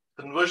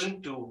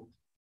conversion to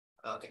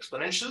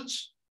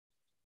exponentials,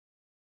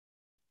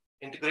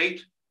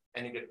 integrate,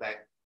 and you get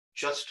back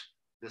just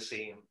the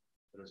same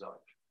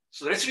result.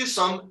 So the residue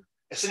sum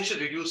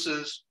essentially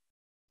reduces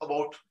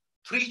about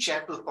 3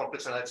 chapters of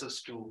complex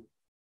analysis to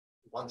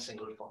 1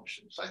 single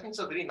function. So I think it's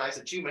a very nice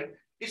achievement.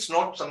 It's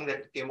not something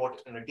that came out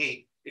in a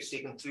day. It's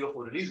taken 3 or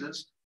 4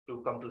 releases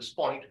to come to this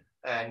point.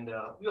 And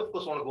we, of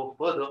course, want to go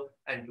further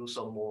and do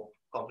some more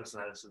complex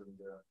analysis in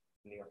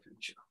the near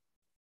future.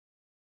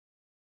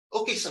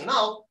 Okay, so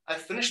now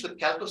I've finished the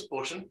calculus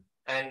portion,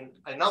 and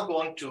I now go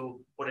on to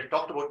what I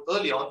talked about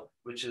early on,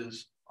 which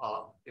is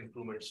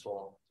improvements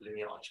for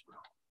linear algebra.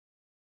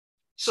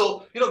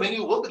 So, when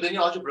you work with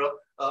linear algebra,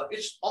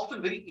 it's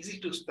often very easy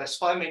to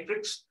specify a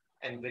matrix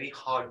and very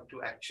hard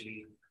to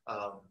actually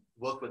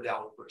work with the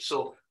output.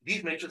 So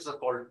these matrices are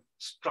called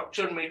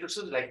structured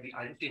matrices, like the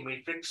identity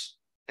matrix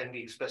can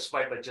be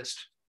specified by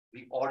just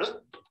the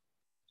order.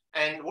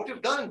 And what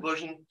we've done in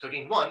version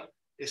 13.1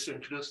 is to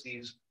introduce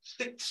these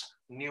 6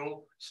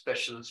 new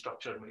special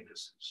structured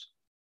matrices.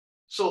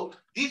 So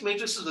these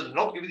matrices will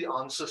not give you the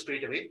answer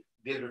straight away.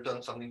 They'll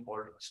return something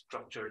called a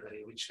structured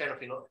array, which kind of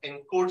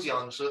encodes the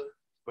answer,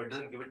 but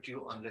doesn't give it to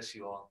you unless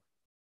you are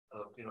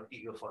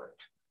eager for it.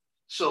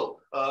 So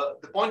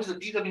the point is that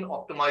these have been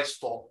optimized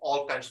for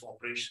all kinds of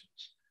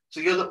operations.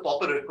 So here's a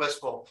popular request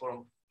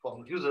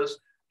from users.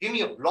 Give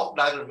me a block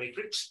diagonal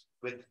matrix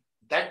with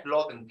that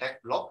block and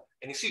that block.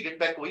 And you see, get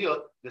back over here,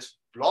 this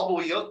blob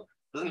over here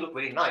doesn't look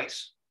very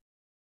nice.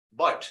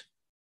 But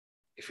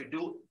if you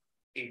do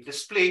a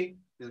display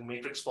in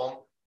matrix form,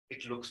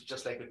 it looks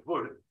just like it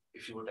would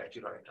if you would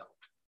actually write it out.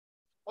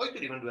 Or you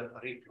could even do an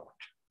array plot.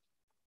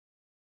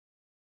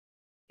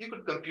 You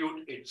could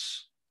compute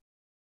its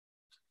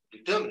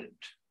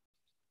determinant,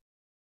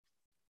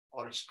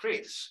 or its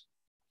trace,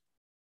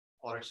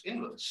 or its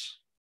inverse.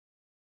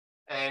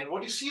 And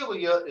what you see over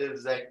here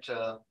is that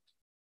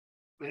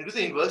when you do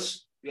the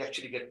inverse, we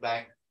actually get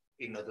back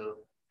another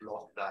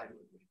block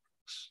diagonal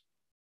matrix.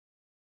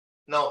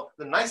 Now,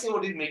 the nice thing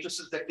about these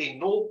matrices is that they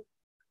know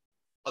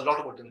a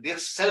lot about them. They're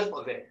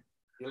self-aware.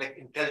 They're like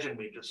intelligent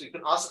matrices. So you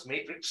can ask this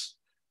matrix,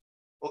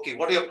 okay,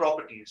 what are your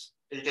properties?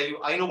 It'll tell you,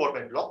 I know about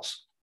my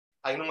blocks.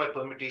 I know my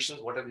permutations,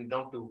 what have been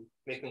done to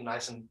make me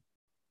nice and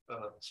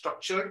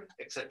structured,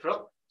 etc.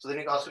 So then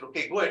you can ask it,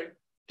 okay, go ahead,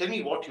 tell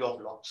me what your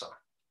blocks are.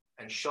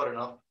 And sure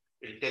enough,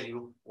 it'll tell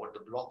you what the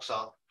blocks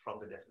are from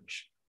the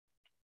definition.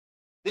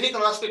 Then you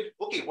can ask it,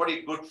 okay, what are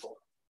you good for?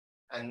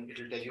 And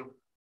it'll tell you,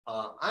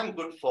 I'm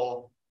good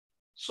for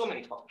so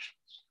many functions.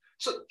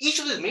 So each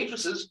of these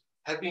matrices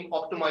have been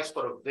optimized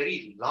for a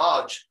very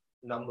large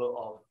number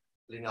of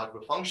linear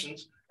algebra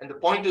functions. And the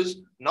point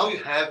is, now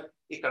you have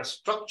a kind of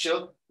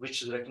structure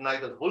which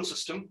recognizes the whole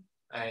system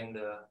and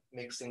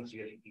makes things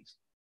really easy.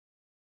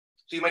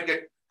 So you might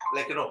get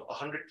like,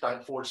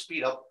 100-fold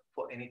speed up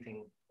for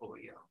anything over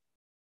here.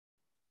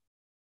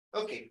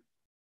 Okay,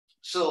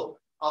 so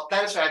our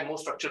plan is to add more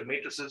structured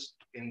matrices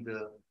in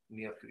the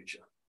near future.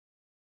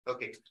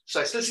 Okay,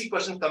 so I still see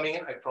questions coming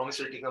in. I promise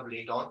you'll take them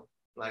later on.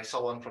 I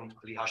saw one from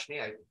Ali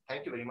Hashmi. I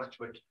thank you very much,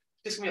 but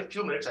just give me a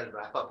few minutes, I'll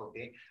wrap up,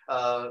 okay?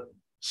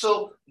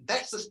 So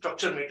that's the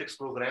structured matrix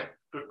program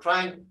to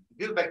try and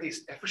build back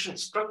these efficient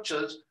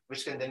structures,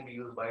 which can then be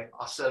used by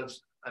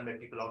ourselves and by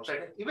people outside,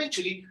 and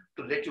eventually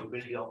to let you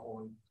build your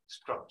own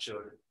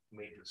structured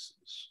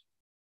matrices.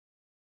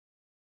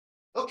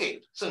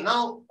 Okay, so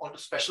now on to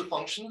special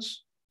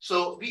functions.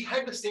 So we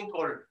had this thing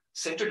called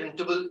centered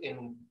interval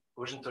in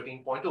version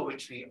 13.0,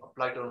 which we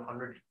applied to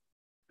 100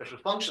 special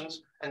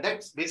functions. And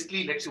that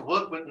basically lets you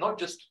work with not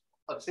just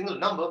a single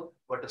number,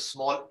 but a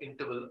small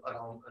interval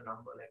around a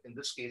number, like in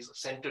this case, a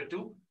center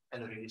 2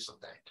 and a radius of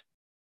that.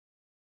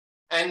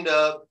 And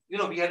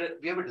we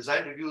have a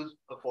design review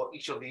for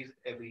each of these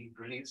every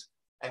release.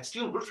 And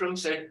Stephen Wolfram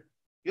said,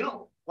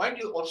 why don't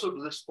you also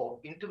do this for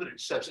interval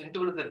itself? So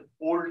interval is an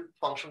old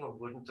function of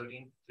version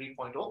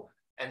 13.3.0.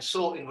 And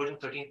so in version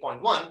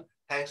 13.1,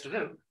 thanks to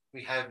him,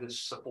 we have this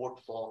support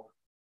for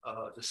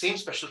the same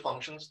special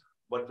functions,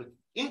 but with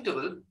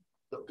interval,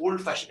 the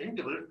old-fashioned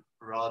interval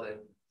rather than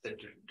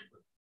centered interval.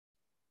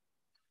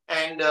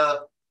 And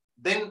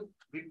then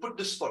we put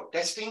this for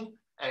testing.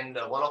 And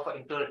one of our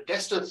internal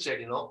testers said,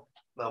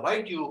 why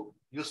don't you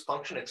use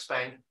function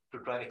expand to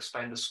try and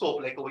expand the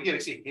scope? Like over here, you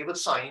see Haber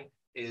sign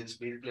is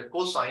basically a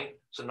cosine.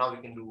 So now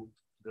we can do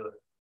the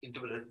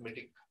interval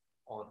arithmetic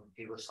on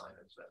Haber sign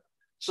as well.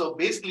 So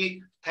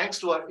basically, thanks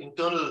to our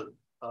internal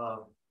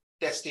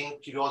testing,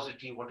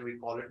 curiosity, whatever we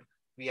call it,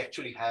 we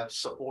actually have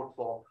support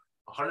for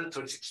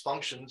 136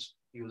 functions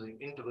using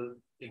interval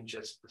in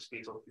just the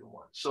space of a few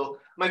months. So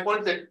my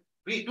point is that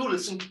we do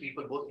listen to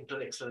people both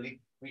internally and externally.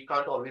 We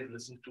can't always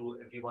listen to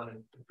everyone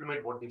and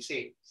implement what they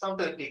say.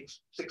 Sometimes it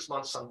takes 6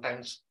 months,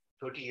 sometimes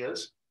 30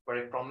 years, but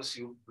I promise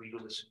you, we do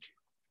listen to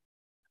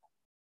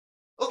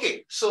you.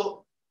 Okay,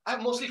 so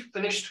I've mostly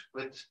finished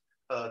with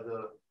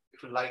the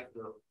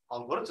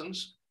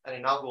algorithms, and I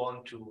now go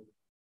on to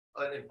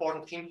an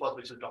important theme for us,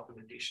 which is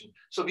documentation.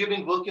 So we've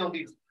been working on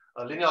these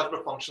linear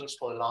algebra functions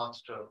for the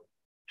last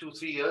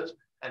 2-3 years,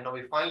 and now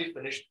we finally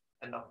finished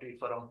an update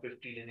for around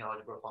 50 linear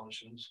algebra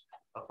functions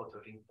for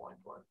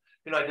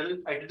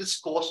 13.1. I did this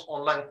course,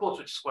 online course,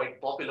 which is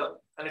quite popular,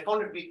 and I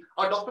found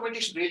our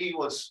documentation really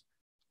was,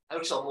 I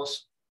would say,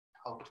 almost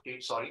out of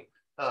date, sorry.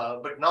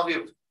 But now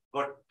we've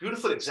got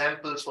beautiful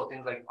examples for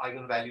things like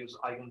eigenvalues,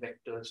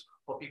 eigenvectors,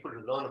 for people to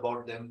learn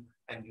about them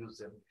and use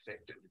them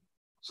effectively.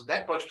 So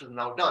that project is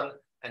now done,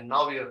 and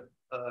now we are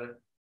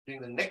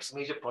doing the next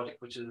major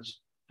project, which is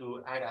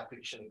to add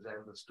application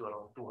examples to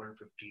around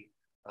 250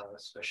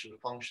 special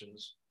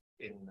functions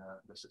in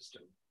the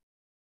system.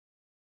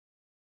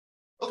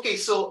 Okay,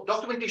 so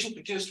documentation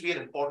continues to be an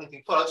important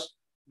thing for us,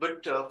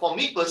 but for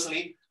me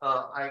personally,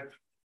 I've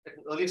at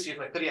an early stage of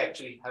my career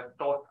actually have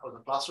taught. I was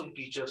a classroom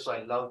teacher, so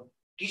I love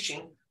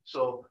teaching.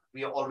 So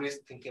we are always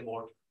thinking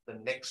about the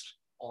next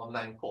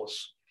online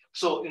course.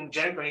 So in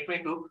January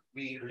 2022,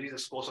 we released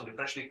this course on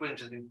differential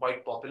equations, which has been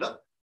quite popular.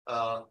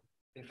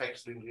 In fact,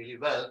 it's doing really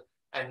well.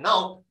 And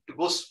now to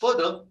go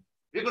further,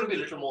 we're going to be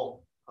a little more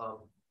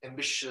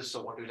ambitious,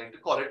 or what we like to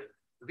call it.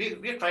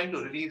 We're trying to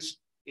release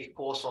a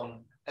course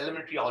on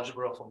elementary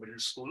algebra for middle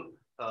school.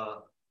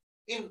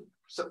 In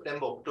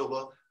September,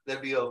 October,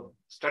 there'll be a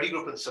study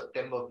group in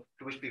September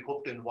to which we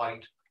hope to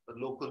invite the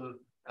local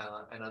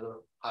and other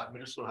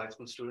middle school, high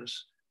school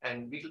students.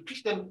 and we will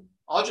teach them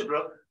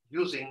algebra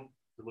using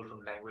the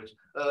Wolfram language.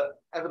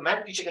 As a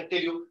math teacher, I can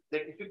tell you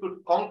that if you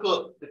could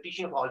conquer the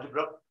teaching of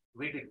algebra,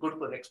 we'd be good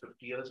for the next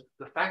 50 years.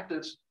 The fact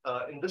is,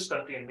 in this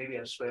country and maybe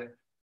elsewhere,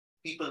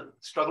 people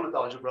struggle with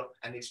algebra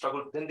and they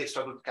struggle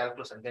with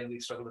calculus, and then they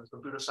struggle with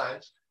computer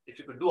science. If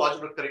you could do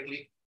algebra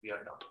correctly, we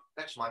are done.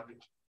 That's my view.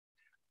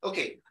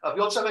 Okay,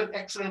 we also have an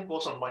excellent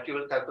course on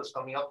multivariate calculus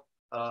coming up.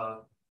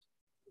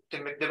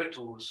 Tim McDevitt,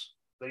 who's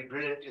very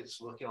brilliant, is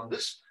working on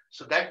this.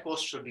 So that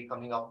course should be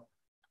coming up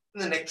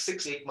in the next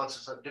 6-8 months.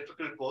 It's a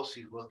difficult course.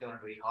 He's working on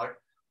it very hard.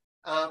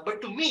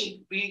 But to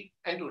me,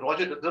 and to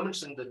Roger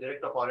Gurmanson, the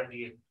director of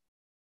R&D at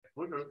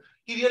Wolfram,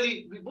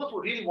 we both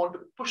really want to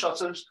push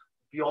ourselves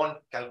beyond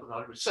calculus and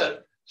algebra itself.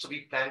 So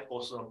we plan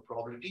courses on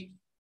probability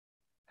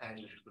and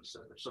analytical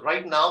circuits. So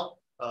right now,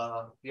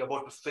 we are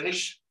about to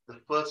finish the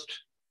first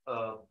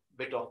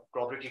bit of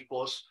probability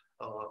course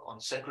on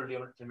central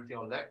limit, limiting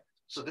all that.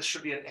 So this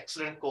should be an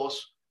excellent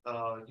course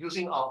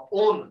using our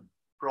own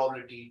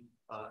probability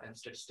and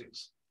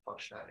statistics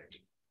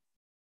functionality.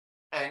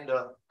 And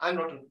I'm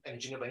not an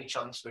engineer by any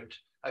chance, but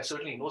I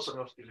certainly know some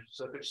of the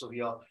circuits. So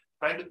we are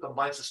trying to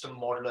combine system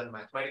modeler and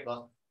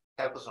Mathematica,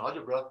 calculus and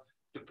algebra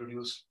to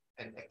produce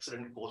an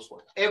excellent course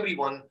for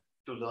everyone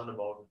to learn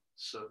about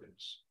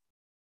circuits.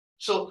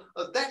 So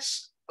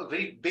that's a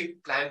very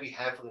big plan we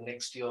have for the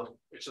next year.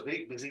 It's a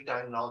very busy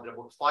time now. There are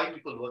about 5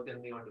 people working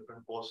on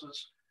different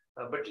courses.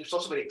 But it's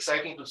also very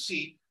exciting to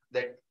see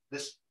that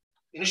this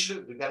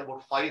initiative began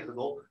about 5 years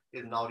ago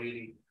is now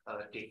really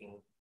taking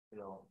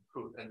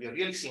fruit, and we are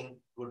really seeing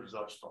good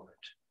results from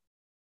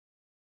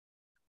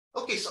it.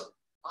 Okay, so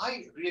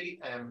I really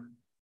am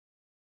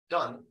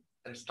done,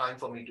 and it's time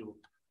for me to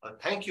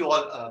thank you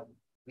all.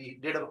 We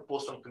did have a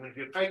post on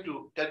community. We've tried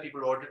to tell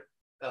people about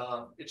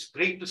it. It's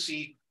great to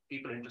see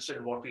people interested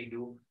in what we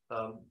do.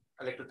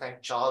 I'd like to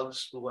thank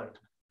Charles, and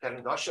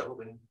Karen Gasha, who've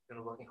been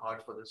working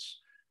hard for this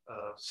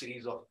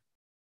series of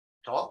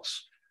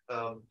talks.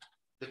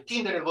 The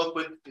team that I work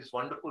with is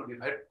wonderful.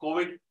 We've had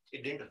COVID.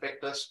 It didn't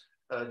affect us.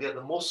 They are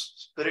the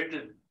most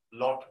spirited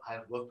lot I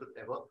have worked with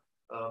ever.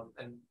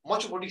 And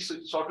much of what you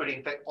saw today,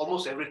 in fact,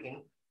 almost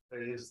everything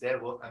is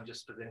their work. I'm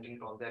just presenting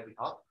it on their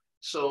behalf.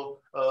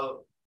 So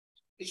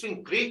it's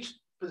been great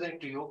presenting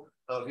to you.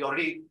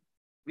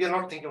 We are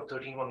not thinking of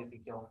 13.1, we're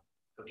thinking of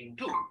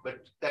 13.2,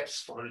 but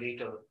that's for a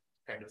later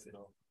kind of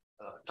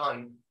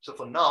time. So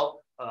for now,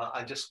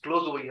 I'll just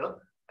close over here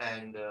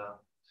and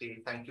say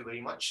thank you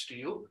very much to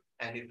you.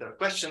 And if there are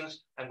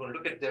questions, I'm going to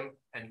look at them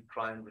and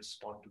try and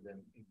respond to them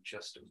in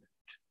just a minute.